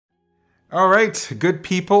All right, good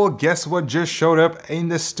people, guess what just showed up in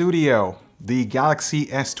the studio? The Galaxy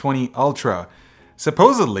S20 Ultra.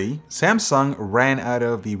 Supposedly, Samsung ran out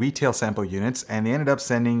of the retail sample units and they ended up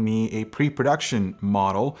sending me a pre-production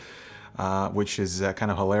model, which is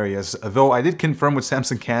kind of hilarious. Though I did confirm with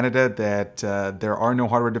Samsung Canada that there are no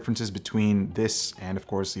hardware differences between this and, of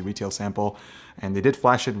course, the retail sample. And they did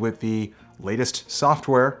flash it with the latest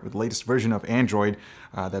software, with the latest version of Android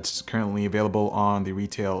that's currently available on the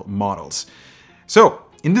retail models. So,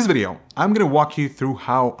 in this video, I'm going to walk you through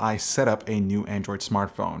how I set up a new Android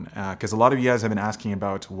smartphone, because a lot of you guys have been asking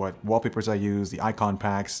about what wallpapers I use, the icon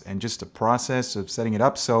packs, and just the process of setting it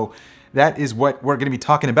up. So that is what we're going to be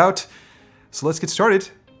talking about. So let's get started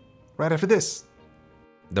right after this.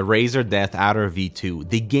 The Razer Deathadder V2,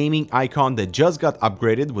 the gaming icon that just got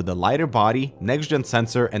upgraded with a lighter body, next-gen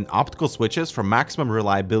sensor, and optical switches for maximum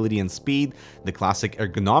reliability and speed. The classic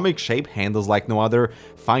ergonomic shape handles like no other.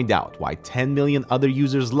 Find out why 10 million other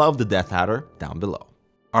users love the Deathadder down below.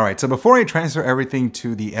 Alright, so before I transfer everything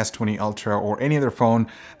to the S20 Ultra or any other phone,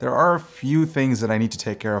 there are a few things that I need to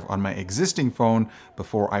take care of on my existing phone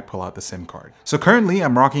before I pull out the SIM card. So currently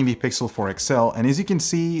I'm rocking the Pixel 4 XL, and as you can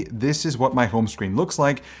see, this is what my home screen looks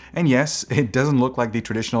like. And yes, it doesn't look like the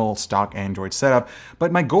traditional stock Android setup,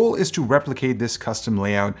 but my goal is to replicate this custom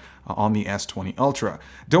layout on the S20 Ultra.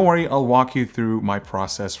 Don't worry, I'll walk you through my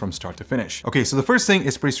process from start to finish. Okay, so the first thing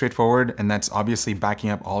is pretty straightforward, and that's obviously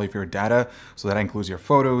backing up all of your data. So that includes your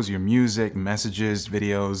photos, your music, messages,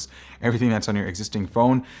 videos, everything that's on your existing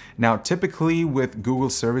phone. Now, typically with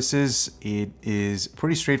Google services, it is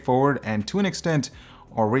pretty straightforward and to an extent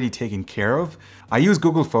already taken care of. I use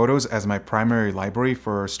Google Photos as my primary library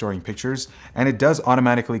for storing pictures, and it does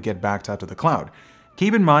automatically get backed up to the cloud.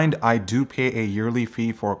 Keep in mind, I do pay a yearly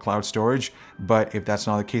fee for cloud storage, but if that's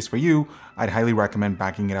not the case for you, I'd highly recommend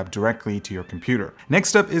backing it up directly to your computer.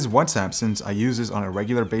 Next up is WhatsApp, since I use this on a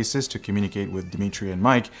regular basis to communicate with Dimitri and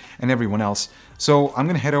Mike and everyone else. So I'm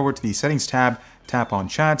gonna head over to the settings tab, tap on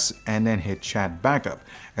chats, and then hit chat backup.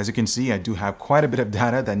 As you can see, I do have quite a bit of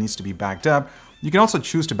data that needs to be backed up. You can also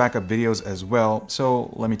choose to back up videos as well, so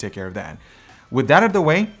let me take care of that. With that out of the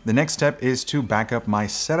way, the next step is to back up my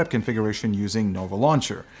setup configuration using Nova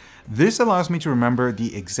Launcher. This allows me to remember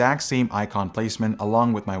the exact same icon placement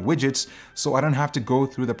along with my widgets, so I don't have to go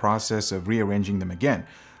through the process of rearranging them again.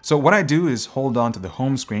 So what I do is hold on to the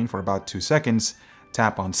home screen for about 2 seconds,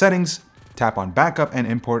 tap on settings, tap on backup and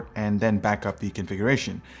import, and then back up the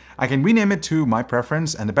configuration. I can rename it to my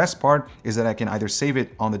preference, and the best part is that I can either save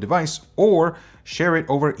it on the device or share it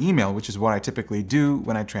over email, which is what I typically do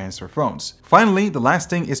when I transfer phones. Finally, the last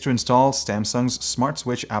thing is to install Samsung's Smart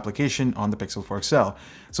Switch application on the Pixel 4 XL.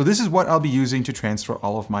 So this is what I'll be using to transfer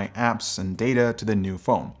all of my apps and data to the new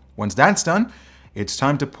phone. Once that's done, it's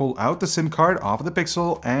time to pull out the SIM card off of the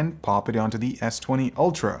Pixel and pop it onto the S20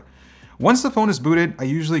 Ultra. Once the phone is booted, I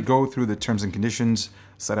usually go through the terms and conditions,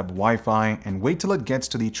 set up Wi-Fi, and wait till it gets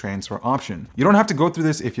to the transfer option. You don't have to go through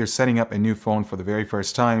this if you're setting up a new phone for the very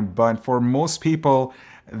first time, but for most people,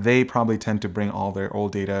 they probably tend to bring all their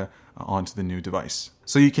old data onto the new device.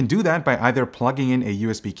 So you can do that by either plugging in a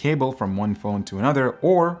USB cable from one phone to another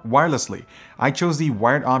or wirelessly. I chose the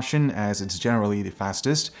wired option as it's generally the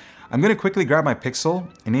fastest. I'm going to quickly grab my Pixel,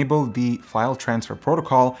 enable the file transfer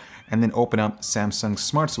protocol, and then open up Samsung's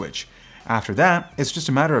Smart Switch. After that, it's just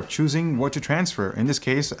a matter of choosing what to transfer. In this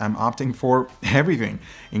case, I'm opting for everything,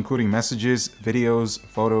 including messages, videos,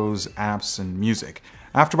 photos, apps, and music.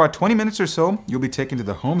 After about 20 minutes or so, you'll be taken to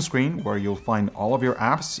the home screen where you'll find all of your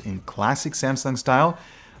apps in classic Samsung style.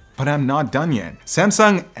 But I'm not done yet.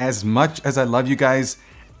 Samsung, as much as I love you guys,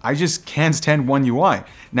 I just can't stand One UI.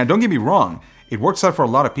 Now, don't get me wrong, it works out for a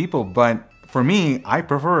lot of people, but for me, I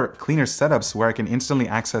prefer cleaner setups where I can instantly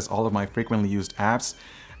access all of my frequently used apps.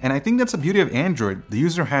 And I think that's the beauty of Android. The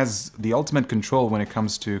user has the ultimate control when it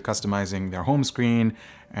comes to customizing their home screen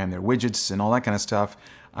and their widgets and all that kind of stuff,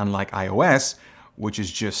 unlike iOS, which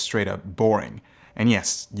is just straight up boring. And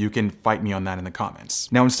yes, you can fight me on that in the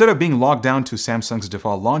comments. Now, instead of being logged down to Samsung's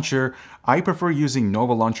default launcher, I prefer using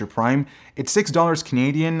Nova Launcher Prime. It's $6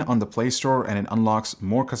 Canadian on the Play Store, and it unlocks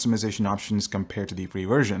more customization options compared to the free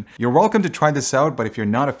version. You're welcome to try this out, but if you're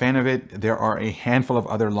not a fan of it, there are a handful of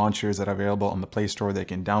other launchers that are available on the Play Store that you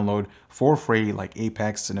can download for free, like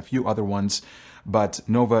Apex and a few other ones. But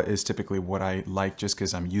Nova is typically what I like just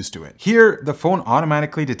because I'm used to it. Here, the phone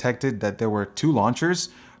automatically detected that there were 2 launchers,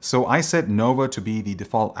 so I set Nova to be the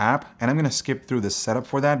default app, and I'm gonna skip through the setup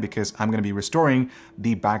for that because I'm gonna be restoring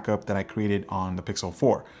the backup that I created on the Pixel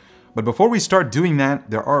 4. But before we start doing that,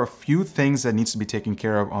 there are a few things that needs to be taken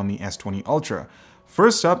care of on the S20 Ultra.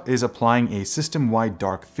 First up is applying a system-wide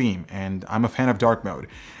dark theme, and I'm a fan of dark mode.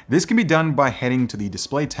 This can be done by heading to the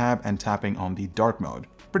display tab and tapping on the dark mode.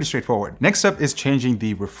 Pretty straightforward. Next up is changing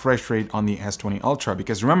the refresh rate on the S20 Ultra,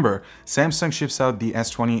 because remember, Samsung ships out the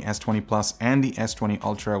S20, S20 Plus, and the S20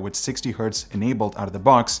 Ultra with 60 Hz enabled out of the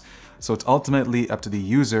box, so it's ultimately up to the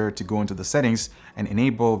user to go into the settings and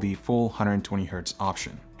enable the full 120 Hz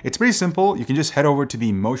option. It's pretty simple. You can just head over to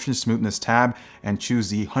the Motion Smoothness tab and choose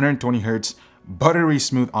the 120 Hz buttery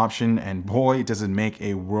smooth option, and boy, does it make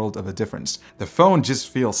a world of a difference. The phone just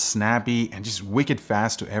feels snappy and just wicked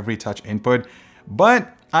fast to every touch input,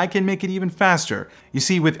 but I can make it even faster. You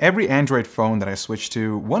see, with every Android phone that I switch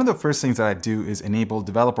to, one of the first things that I do is enable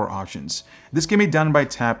developer options. This can be done by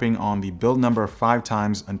tapping on the build number 5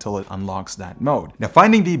 times until it unlocks that mode. Now,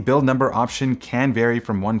 finding the build number option can vary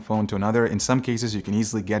from one phone to another. In some cases, you can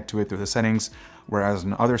easily get to it through the settings, whereas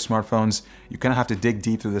in other smartphones, you kind of have to dig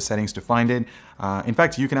deep through the settings to find it. In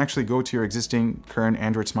fact, you can actually go to your existing current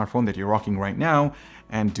Android smartphone that you're rocking right now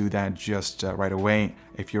and do that just right away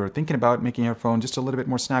if you're thinking about making your phone just a little bit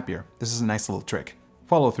more snappier. This is a nice little trick.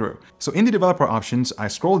 Follow through. So in the developer options, I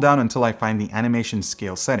scroll down until I find the animation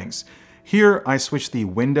scale settings. Here, I switch the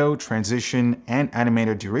window, transition, and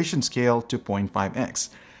animator duration scale to 0.5x.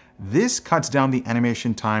 This cuts down the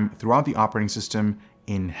animation time throughout the operating system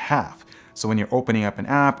in half. So when you're opening up an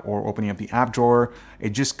app or opening up the app drawer, it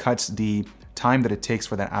just cuts the time that it takes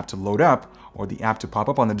for that app to load up or the app to pop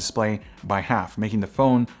up on the display by half, making the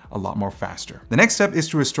phone a lot more faster. The next step is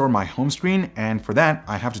to restore my home screen, and for that,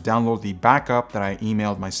 I have to download the backup that I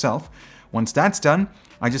emailed myself. Once that's done,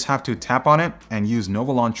 I just have to tap on it and use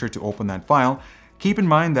Nova Launcher to open that file. Keep in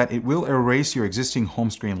mind that it will erase your existing home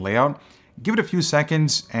screen layout. Give it a few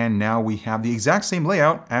seconds, and now we have the exact same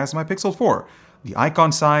layout as my Pixel 4. The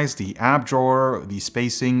icon size, the app drawer, the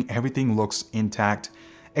spacing, everything looks intact,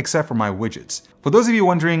 except for my widgets. For those of you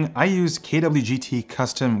wondering, I use KWGT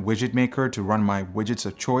Custom Widget Maker to run my widgets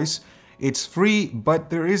of choice. It's free, but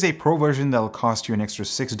there is a pro version that'll cost you an extra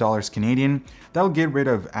 $6 Canadian. That'll get rid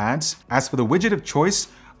of ads. As for the widget of choice,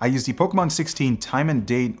 I use the Pokemon 16 time and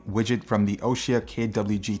date widget from the Oshia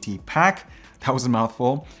KWGT pack. That was a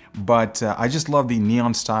mouthful, but I just love the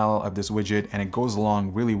neon style of this widget, and it goes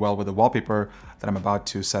along really well with the wallpaper that I'm about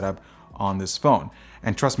to set up on this phone.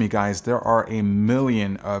 And trust me guys, there are a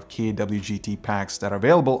million of KWGT packs that are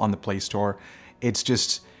available on the Play Store. It's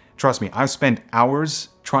just, trust me, I've spent hours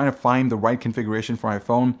trying to find the right configuration for my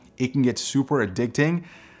phone. It can get super addicting,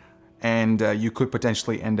 and you could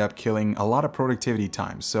potentially end up killing a lot of productivity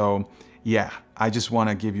time. So yeah, I just want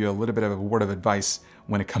to give you a little bit of a word of advice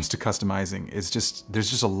when it comes to customizing. There's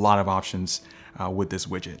just a lot of options with this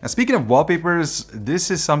widget. Now, speaking of wallpapers, this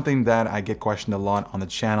is something that I get questioned a lot on the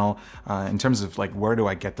channel in terms of like, where do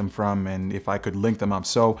I get them from and if I could link them up.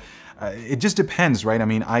 So it just depends, right? I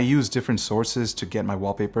mean, I use different sources to get my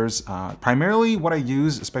wallpapers. Primarily what I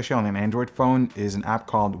use, especially on an Android phone, is an app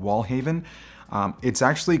called Wallhaven. It's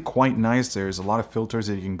actually quite nice. There's a lot of filters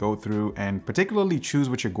that you can go through and particularly choose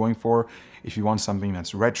what you're going for. If you want something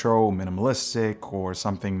that's retro, minimalistic, or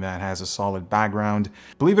something that has a solid background.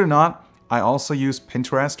 Believe it or not, I also use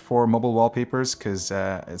Pinterest for mobile wallpapers because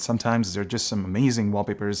sometimes there are just some amazing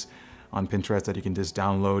wallpapers on Pinterest that you can just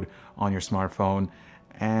download on your smartphone.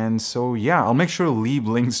 And so yeah, I'll make sure to leave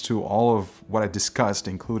links to all of what I discussed,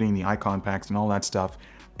 including the icon packs and all that stuff,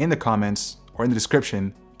 in the comments or in the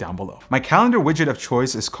description down below. My calendar widget of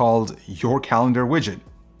choice is called Your Calendar Widget.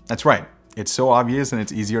 That's right. It's so obvious and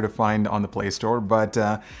it's easier to find on the Play Store, but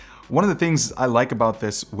one of the things I like about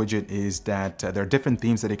this widget is that there are different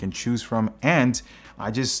themes that it can choose from, and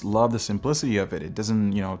I just love the simplicity of it. It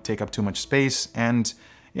doesn't, take up too much space, and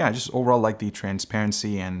yeah, I just overall like the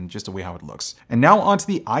transparency and just the way how it looks. And now onto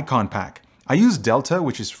the icon pack. I use Delta,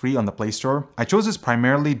 which is free on the Play Store. I chose this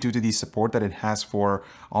primarily due to the support that it has for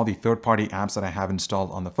all the third-party apps that I have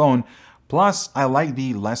installed on the phone. Plus, I like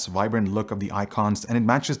the less vibrant look of the icons, and it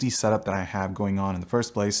matches the setup that I have going on in the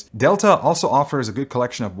first place. Delta also offers a good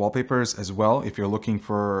collection of wallpapers as well if you're looking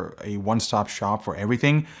for a one-stop shop for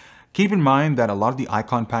everything. Keep in mind that a lot of the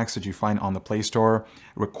icon packs that you find on the Play Store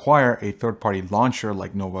require a third-party launcher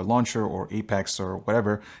like Nova Launcher or Apex or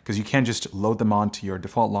whatever, because you can't just load them onto your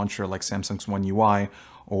default launcher like Samsung's One UI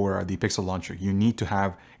or the Pixel launcher. You need to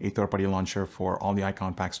have a third-party launcher for all the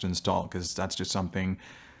icon packs to install, because that's just something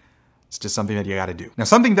that you gotta do. Now,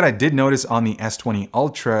 something that I did notice on the S20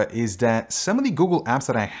 Ultra is that some of the Google apps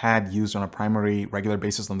that I had used on a primary regular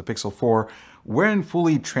basis on the Pixel 4 weren't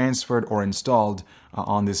fully transferred or installed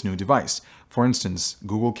on this new device. For instance,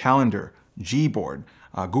 Google Calendar, Gboard,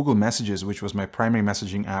 Google Messages, which was my primary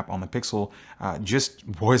messaging app on the Pixel, just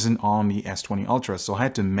wasn't on the S20 Ultra. So I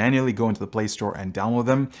had to manually go into the Play Store and download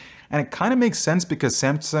them. And it kind of makes sense because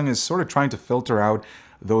Samsung is sort of trying to filter out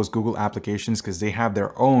those Google applications because they have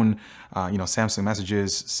their own, Samsung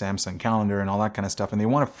Messages, Samsung Calendar, and all that kind of stuff. And they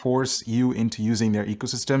want to force you into using their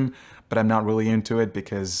ecosystem, but I'm not really into it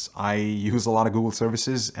because I use a lot of Google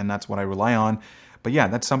services and that's what I rely on. But yeah,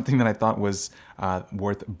 that's something that I thought was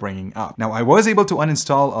worth bringing up. Now, I was able to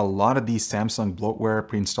uninstall a lot of these Samsung bloatware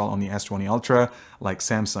pre-installed on the S20 Ultra, like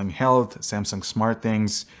Samsung Health, Samsung Smart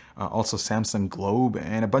Things, also Samsung Globe,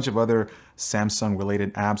 and a bunch of other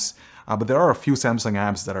Samsung-related apps. But there are a few Samsung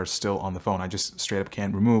apps that are still on the phone. I just straight up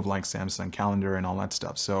can't remove, like Samsung Calendar and all that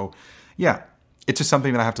stuff. So yeah, it's just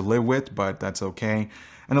something that I have to live with, but that's okay.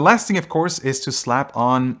 And the last thing, of course, is to slap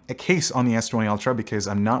on a case on the S20 Ultra because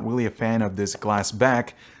I'm not really a fan of this glass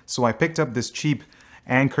back. So I picked up this cheap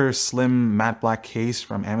Anchor Slim Matte Black case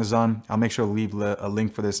from Amazon. I'll make sure to leave a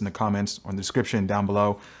link for this in the comments or in the description down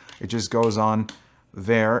below. It just goes on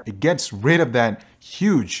there. It gets rid of that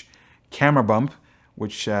huge camera bump,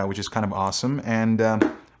 which is kind of awesome. And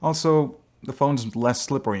also, the phone's less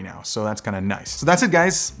slippery now, so that's kind of nice. So that's it,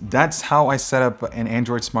 guys. That's how I set up an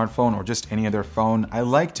Android smartphone or just any other phone. I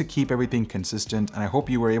like to keep everything consistent, and I hope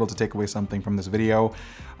you were able to take away something from this video.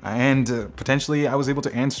 And potentially, I was able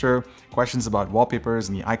to answer questions about wallpapers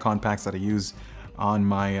and the icon packs that I use on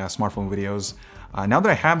my smartphone videos. Now that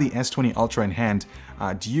I have the S20 Ultra in hand,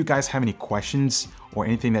 do you guys have any questions or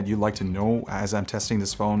anything that you'd like to know as I'm testing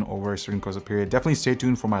this phone over a certain course of period? Definitely stay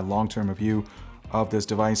tuned for my long-term review of this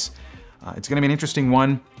device. It's going to be an interesting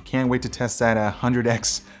one. Can't wait to test that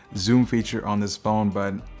 100x zoom feature on this phone.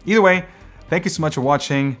 But either way, thank you so much for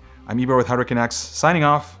watching. I'm Ibra with Hardware Canucks signing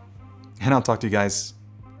off, and I'll talk to you guys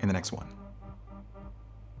in the next one.